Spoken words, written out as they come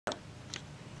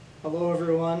Hello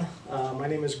everyone, my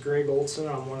name is Greg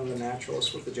Oldson. I'm one of the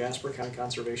naturalists with the Jasper County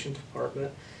Conservation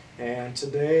Department, and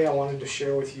today I wanted to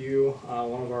share with you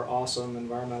one of our awesome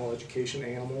environmental education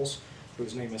animals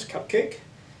whose name is Cupcake.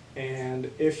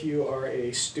 And if you are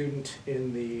a student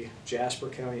in the Jasper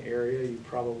County area, you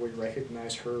probably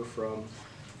recognize her from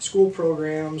school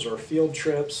programs or field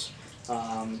trips.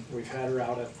 We've had her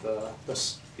out at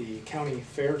the county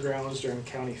fairgrounds during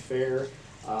county fair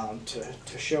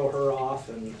to show her off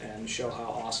and show how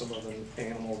awesome of an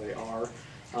animal they are.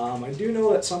 I do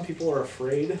know that some people are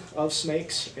afraid of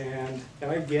snakes, and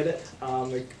I get it.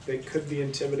 They could be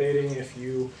intimidating if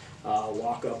you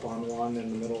walk up on one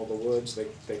in the middle of the woods.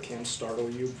 They can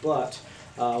startle you, but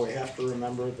we have to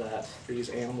remember that these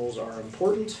animals are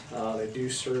important. They do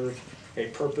serve a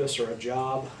purpose or a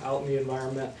job out in the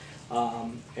environment.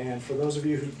 And for those of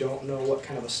you who don't know what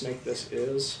kind of a snake this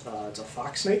is, it's a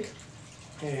fox snake.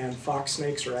 And fox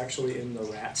snakes are actually in the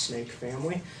rat snake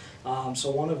family.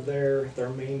 So one of their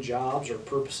main jobs or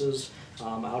purposes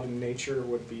out in nature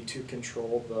would be to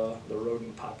control the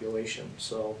rodent population.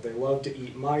 So they love to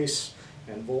eat mice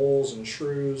and voles and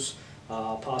shrews,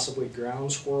 possibly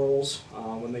ground squirrels.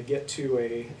 When they get to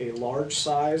a large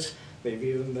size, they've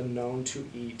even been known to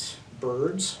eat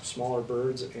birds, smaller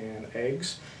birds, and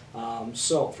eggs.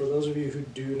 So for those of you who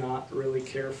do not really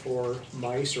care for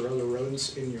mice or other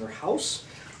rodents in your house,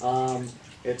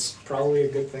 it's probably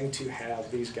a good thing to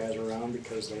have these guys around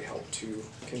because they help to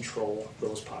control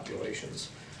those populations.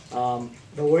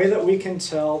 The way that we can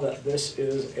tell that this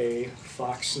is a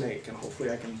fox snake, and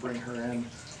hopefully I can bring her in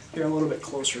here a little bit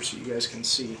closer so you guys can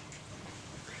see.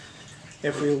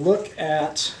 If we look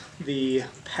at the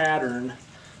pattern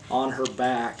on her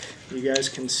back, you guys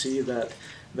can see that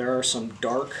there are some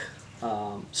dark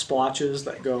splotches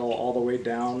that go all the way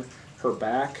down her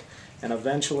back, and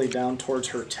eventually down towards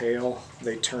her tail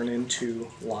they turn into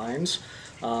lines.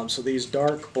 So these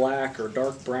dark black or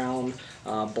dark brown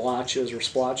blotches or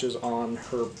splotches on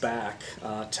her back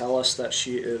tell us that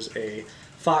she is a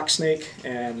fox snake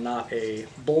and not a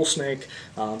bull snake.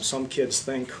 Some kids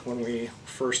think when we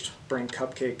first bring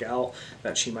Cupcake out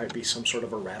that she might be some sort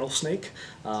of a rattlesnake.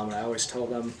 And I always tell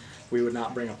them we would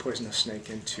not bring a poisonous snake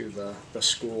into the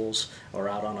schools or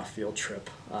out on a field trip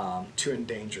to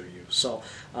endanger you. So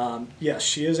yes,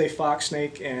 she is a fox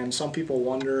snake, and some people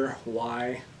wonder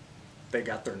why they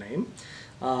got their name.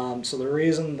 So the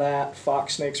reason that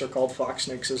fox snakes are called fox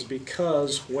snakes is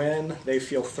because when they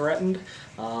feel threatened,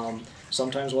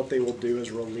 sometimes what they will do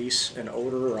is release an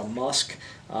odor or a musk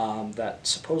that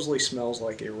supposedly smells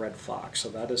like a red fox. So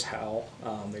that is how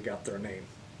they got their name.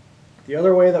 The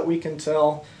other way that we can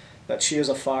tell that she is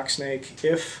a fox snake,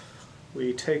 if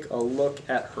we take a look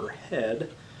at her head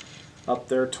up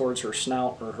there towards her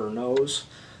snout or her nose,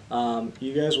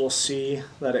 you guys will see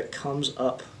that it comes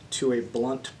up to a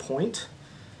blunt point.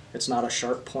 It's not a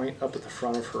sharp point up at the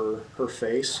front of her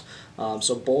face.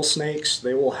 So bull snakes,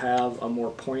 they will have a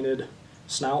more pointed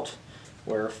snout,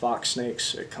 where fox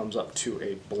snakes, it comes up to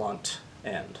a blunt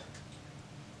end.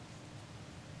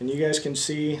 And you guys can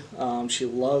see she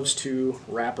loves to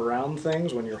wrap around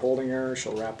things. When you're holding her,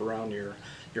 she'll wrap around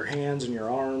your hands and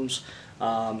your arms.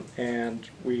 And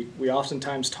we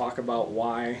oftentimes talk about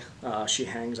why she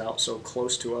hangs out so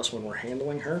close to us when we're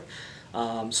handling her.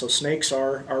 So snakes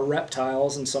are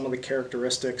reptiles, and some of the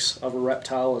characteristics of a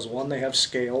reptile is, one, they have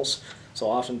scales. So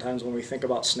oftentimes when we think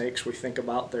about snakes, we think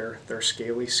about their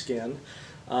scaly skin.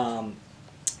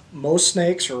 Most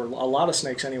snakes, or a lot of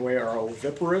snakes anyway, are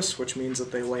oviparous, which means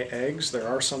that they lay eggs. There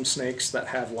are some snakes that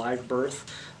have live birth,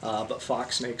 but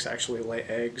fox snakes actually lay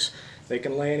eggs. They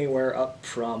can lay anywhere up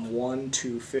from 1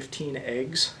 to 15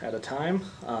 eggs at a time,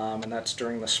 and that's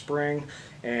during the spring,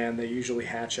 and they usually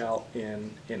hatch out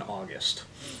in August.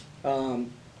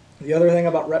 The other thing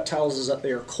about reptiles is that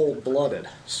they are cold-blooded.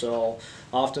 So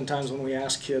oftentimes when we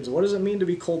ask kids, what does it mean to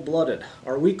be cold-blooded?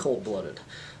 Are we cold-blooded?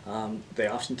 They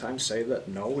oftentimes say that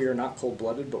no, we are not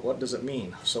cold-blooded, but what does it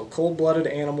mean? So cold-blooded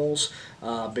animals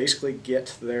basically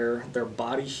get their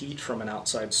body heat from an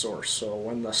outside source. So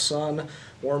when the sun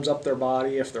warms up their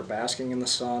body, if they're basking in the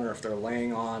sun or if they're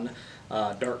laying on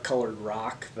dark-colored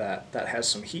rock that has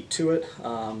some heat to it,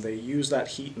 they use that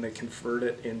heat and they convert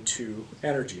it into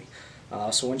energy.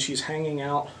 So when she's hanging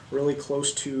out really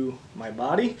close to my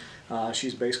body,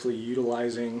 she's basically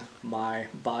utilizing my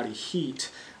body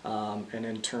heat and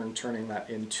in turn turning that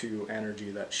into energy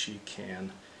that she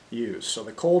can use. So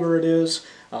the colder it is,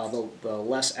 the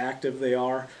less active they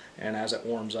are, and as it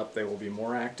warms up they will be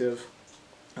more active.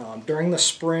 During the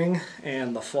spring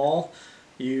and the fall,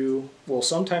 You will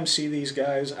sometimes see these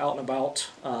guys out and about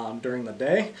during the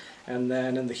day, and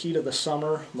then in the heat of the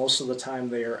summer, most of the time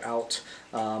they are out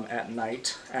at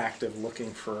night active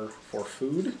looking for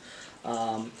food.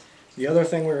 The other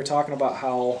thing, we were talking about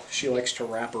how she likes to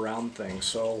wrap around things.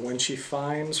 So when she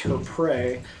finds her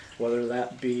prey, whether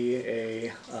that be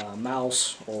a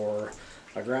mouse or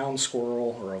a ground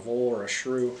squirrel or a vole or a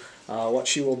shrew, what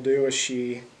she will do is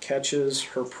she catches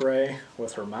her prey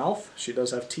with her mouth. She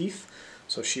does have teeth,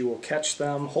 so she will catch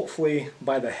them, hopefully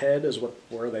by the head is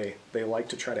where they like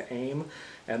to try to aim,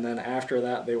 and then after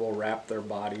that they will wrap their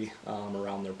body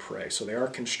around their prey. So they are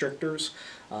constrictors.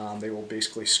 They will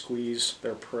basically squeeze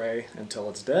their prey until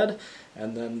it's dead,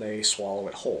 and then they swallow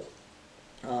it whole.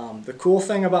 The cool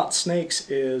thing about snakes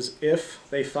is if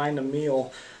they find a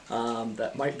meal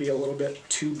that might be a little bit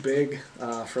too big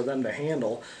for them to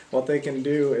handle, what they can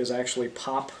do is actually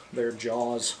pop their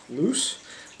jaws loose,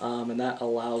 and that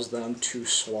allows them to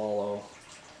swallow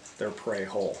their prey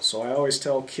whole. So I always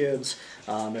tell kids,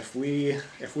 if we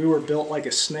were built like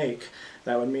a snake,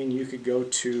 that would mean you could go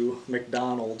to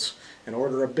McDonald's and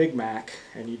order a Big Mac,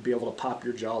 and you'd be able to pop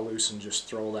your jaw loose and just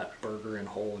throw that burger in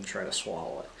whole and try to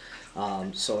swallow it.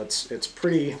 So it's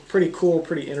pretty cool,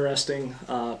 pretty interesting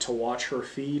to watch her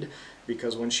feed,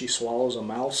 because when she swallows a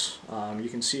mouse, you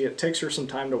can see it takes her some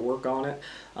time to work on it,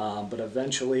 but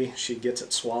eventually she gets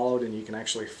it swallowed, and you can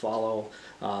actually follow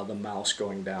the mouse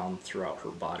going down throughout her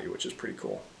body, which is pretty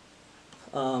cool.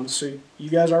 So you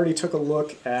guys already took a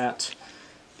look at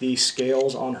the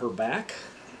scales on her back,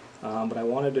 but I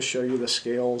wanted to show you the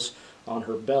scales on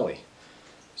her belly.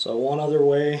 So one other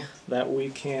way that we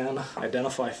can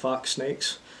identify fox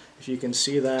snakes, if you can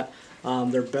see that,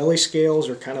 their belly scales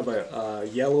are kind of a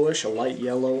yellowish, a light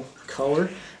yellow color,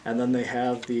 and then they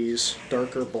have these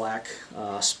darker black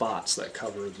spots that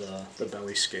cover the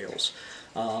belly scales.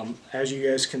 As you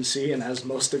guys can see, and as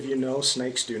most of you know,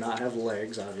 snakes do not have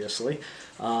legs, obviously.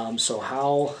 So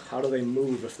how do they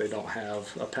move if they don't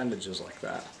have appendages like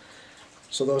that?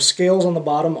 So those scales on the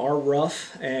bottom are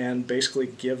rough and basically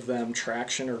give them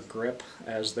traction or grip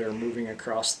as they're moving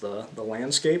across the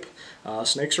landscape.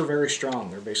 Snakes are very strong.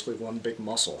 They're basically one big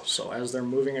muscle. So as they're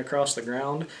moving across the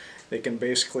ground, they can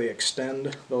basically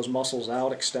extend those muscles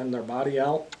out, extend their body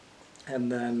out, and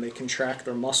then they contract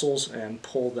their muscles and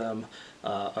pull them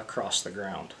across the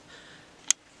ground.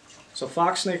 So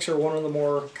fox snakes are one of the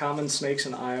more common snakes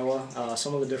in Iowa.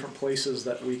 Some of the different places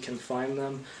that we can find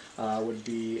them would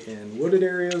be in wooded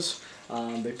areas.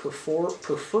 They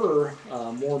prefer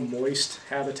more moist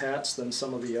habitats than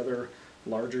some of the other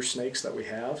larger snakes that we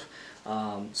have.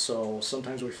 So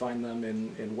sometimes we find them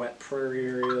in wet prairie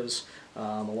areas,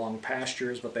 along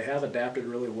pastures, but they have adapted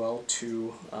really well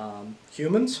to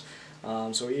humans.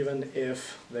 So even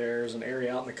if there's an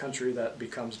area out in the country that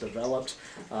becomes developed,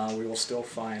 we will still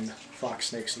find fox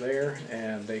snakes there,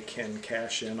 and they can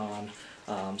cash in on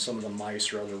some of the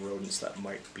mice or other rodents that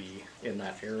might be in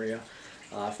that area.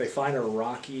 If they find a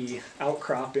rocky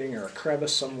outcropping or a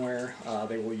crevice somewhere,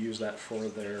 they will use that for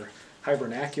their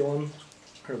hibernaculum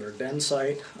or their den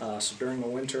site. So during the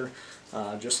winter,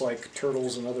 just like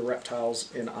turtles and other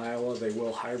reptiles in Iowa, they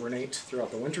will hibernate throughout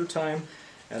the winter time.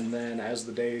 And then as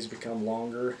the days become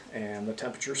longer and the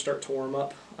temperatures start to warm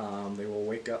up, they will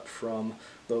wake up from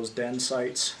those den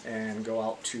sites and go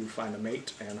out to find a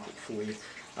mate and hopefully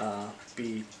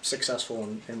be successful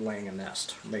in laying a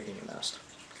nest, making a nest.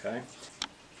 Okay.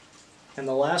 And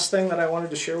the last thing that I wanted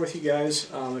to share with you guys,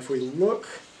 if we look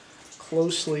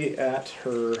closely at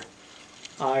her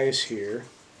eyes here,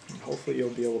 hopefully you'll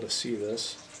be able to see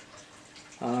this.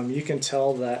 You can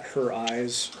tell that her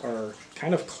eyes are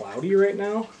kind of cloudy right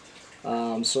now.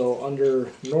 So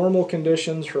under normal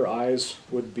conditions, her eyes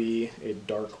would be a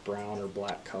dark brown or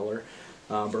black color.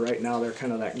 But right now they're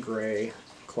kind of that gray,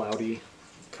 cloudy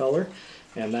color.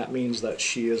 And that means that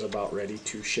she is about ready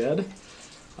to shed.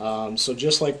 So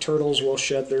just like turtles will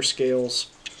shed their scales,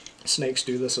 snakes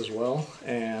do this as well.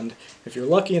 And if you're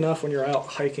lucky enough when you're out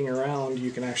hiking around,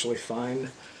 you can actually find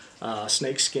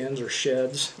snake skins or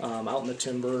sheds out in the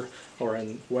timber or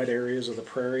in wet areas of the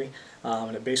prairie,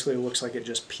 and it basically looks like it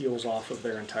just peels off of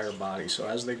their entire body. So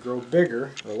as they grow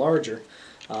bigger or larger,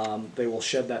 they will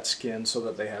shed that skin so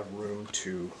that they have room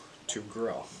to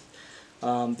grow.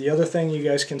 The other thing, you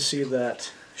guys can see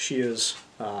that she is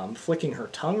flicking her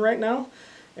tongue right now,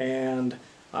 and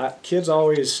kids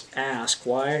always ask,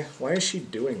 why is she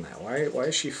doing that? Why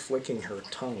is she flicking her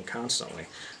tongue constantly?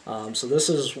 So this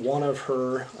is one of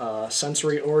her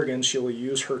sensory organs. She will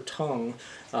use her tongue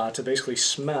to basically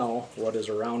smell what is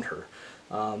around her.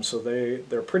 So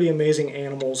they're pretty amazing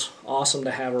animals, awesome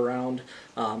to have around.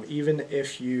 Even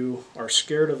if you are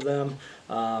scared of them,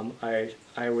 I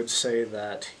would say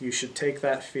that you should take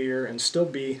that fear and still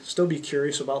be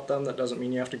curious about them. That doesn't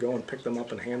mean you have to go and pick them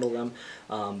up and handle them,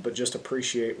 but just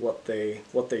appreciate what they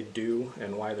do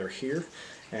and why they're here.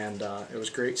 And it was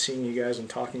great seeing you guys and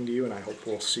talking to you, and I hope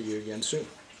we'll see you again soon.